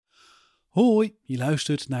Hoi, je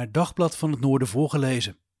luistert naar Dagblad van het Noorden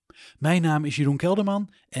voorgelezen. Mijn naam is Jeroen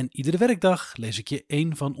Kelderman en iedere werkdag lees ik je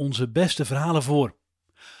een van onze beste verhalen voor.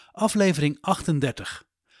 Aflevering 38.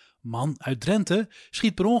 Man uit Drenthe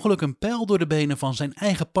schiet per ongeluk een pijl door de benen van zijn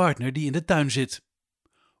eigen partner die in de tuin zit.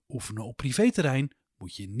 Oefenen op privéterrein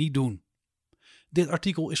moet je niet doen. Dit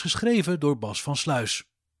artikel is geschreven door Bas van Sluis.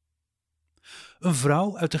 Een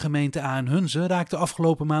vrouw uit de gemeente Aarn-Hunze raakte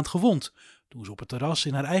afgelopen maand gewond toen ze op het terras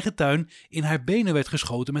in haar eigen tuin in haar benen werd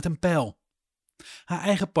geschoten met een pijl. Haar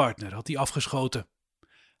eigen partner had die afgeschoten.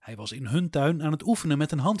 Hij was in hun tuin aan het oefenen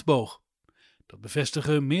met een handboog. Dat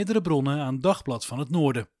bevestigen meerdere bronnen aan Dagblad van het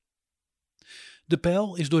Noorden. De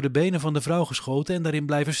pijl is door de benen van de vrouw geschoten en daarin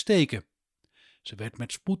blijven steken. Ze werd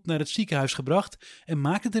met spoed naar het ziekenhuis gebracht en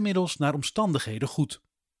maakte het inmiddels naar omstandigheden goed.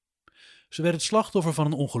 Ze werd het slachtoffer van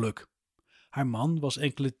een ongeluk. Haar man was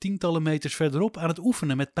enkele tientallen meters verderop aan het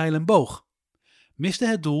oefenen met pijl en boog. Miste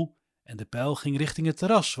het doel en de pijl ging richting het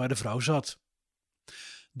terras waar de vrouw zat.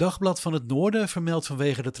 Dagblad van het Noorden vermeldt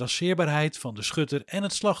vanwege de traceerbaarheid van de schutter en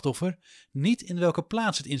het slachtoffer niet in welke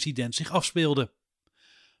plaats het incident zich afspeelde.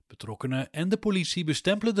 Betrokkenen en de politie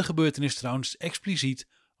bestempelen de gebeurtenis trouwens expliciet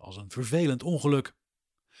als een vervelend ongeluk.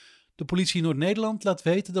 De politie Noord-Nederland laat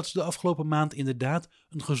weten dat ze de afgelopen maand inderdaad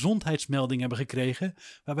een gezondheidsmelding hebben gekregen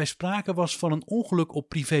waarbij sprake was van een ongeluk op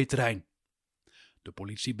privéterrein. De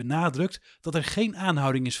politie benadrukt dat er geen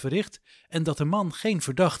aanhouding is verricht en dat de man geen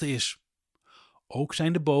verdachte is. Ook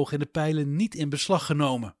zijn de boog en de pijlen niet in beslag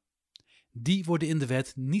genomen. Die worden in de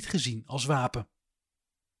wet niet gezien als wapen.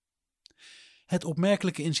 Het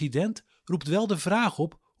opmerkelijke incident roept wel de vraag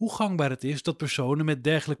op hoe gangbaar het is dat personen met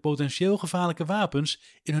dergelijk potentieel gevaarlijke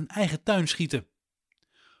wapens in hun eigen tuin schieten.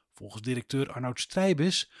 Volgens directeur Arnoud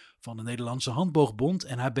Strijbis van de Nederlandse Handboogbond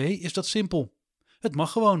NHB is dat simpel. Het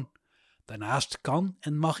mag gewoon. Daarnaast kan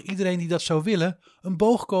en mag iedereen die dat zou willen een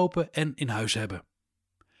boog kopen en in huis hebben.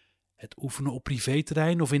 Het oefenen op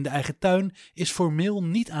privéterrein of in de eigen tuin is formeel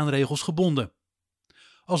niet aan regels gebonden.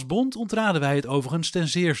 Als bond ontraden wij het overigens ten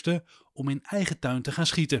zeerste om in eigen tuin te gaan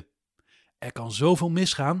schieten. Er kan zoveel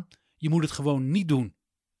misgaan, je moet het gewoon niet doen.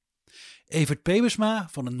 Evert Pebesma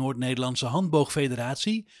van de Noord-Nederlandse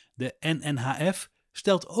Handboogfederatie, de NNHF,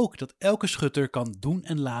 stelt ook dat elke schutter kan doen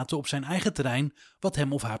en laten op zijn eigen terrein wat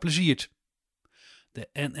hem of haar pleziert. De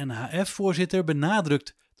NNHF-voorzitter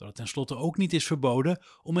benadrukt dat het tenslotte ook niet is verboden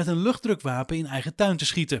om met een luchtdrukwapen in eigen tuin te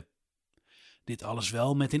schieten. Dit alles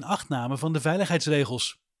wel met inachtname van de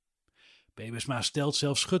veiligheidsregels. Pebesma stelt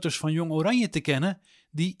zelfs schutters van Jong Oranje te kennen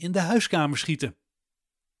die in de huiskamer schieten.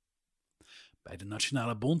 Bij de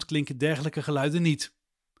Nationale Bond klinken dergelijke geluiden niet.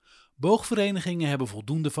 Boogverenigingen hebben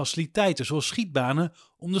voldoende faciliteiten zoals schietbanen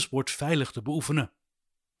om de sport veilig te beoefenen.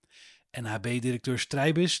 NHB-directeur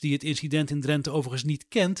Strijbis, die het incident in Drenthe overigens niet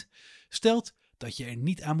kent, stelt dat je er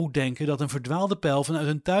niet aan moet denken dat een verdwaalde pijl vanuit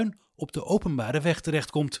een tuin op de openbare weg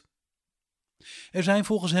terechtkomt. Er zijn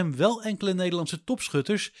volgens hem wel enkele Nederlandse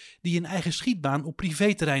topschutters die een eigen schietbaan op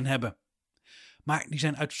privéterrein hebben. Maar die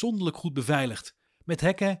zijn uitzonderlijk goed beveiligd, met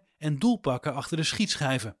hekken en doelpakken achter de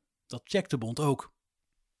schietschijven. Dat checkt de bond ook.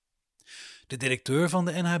 De directeur van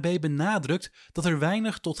de NHB benadrukt dat er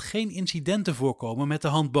weinig tot geen incidenten voorkomen met de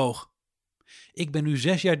handboog. Ik ben nu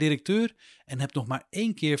 6 jaar directeur en heb nog maar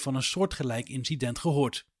 1 keer van een soortgelijk incident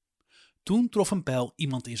gehoord. Toen trof een pijl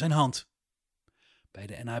iemand in zijn hand. Bij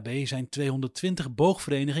de NHB zijn 220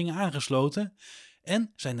 boogverenigingen aangesloten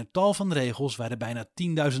en zijn er tal van regels waar de bijna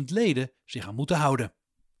 10.000 leden zich aan moeten houden.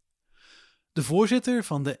 De voorzitter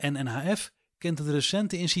van de NNHF kent het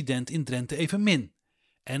recente incident in Drenthe evenmin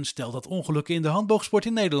en stelt dat ongelukken in de handboogsport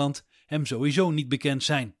in Nederland hem sowieso niet bekend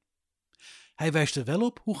zijn. Hij wijst er wel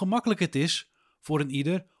op hoe gemakkelijk het is voor een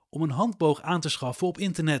ieder om een handboog aan te schaffen op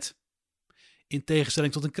internet. In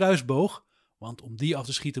tegenstelling tot een kruisboog, want om die af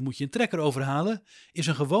te schieten moet je een trekker overhalen, is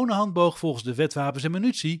een gewone handboog volgens de wet wapens en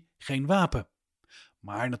munitie geen wapen.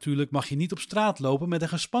 Maar natuurlijk mag je niet op straat lopen met een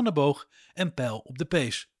gespannen boog en pijl op de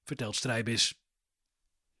pees, vertelt Strijbis.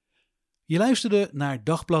 Je luisterde naar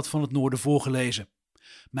Dagblad van het Noorden voorgelezen.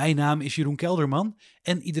 Mijn naam is Jeroen Kelderman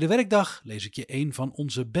en iedere werkdag lees ik je een van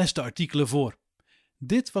onze beste artikelen voor.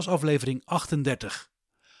 Dit was aflevering 38.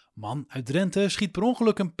 Man uit Drenthe schiet per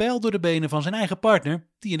ongeluk een pijl door de benen van zijn eigen partner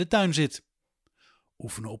die in de tuin zit.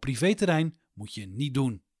 Oefenen op privéterrein moet je niet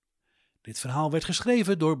doen. Dit verhaal werd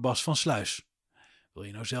geschreven door Bas van Sluis. Wil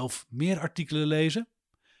je nou zelf meer artikelen lezen?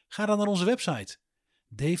 Ga dan naar onze website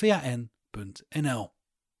dvan.nl.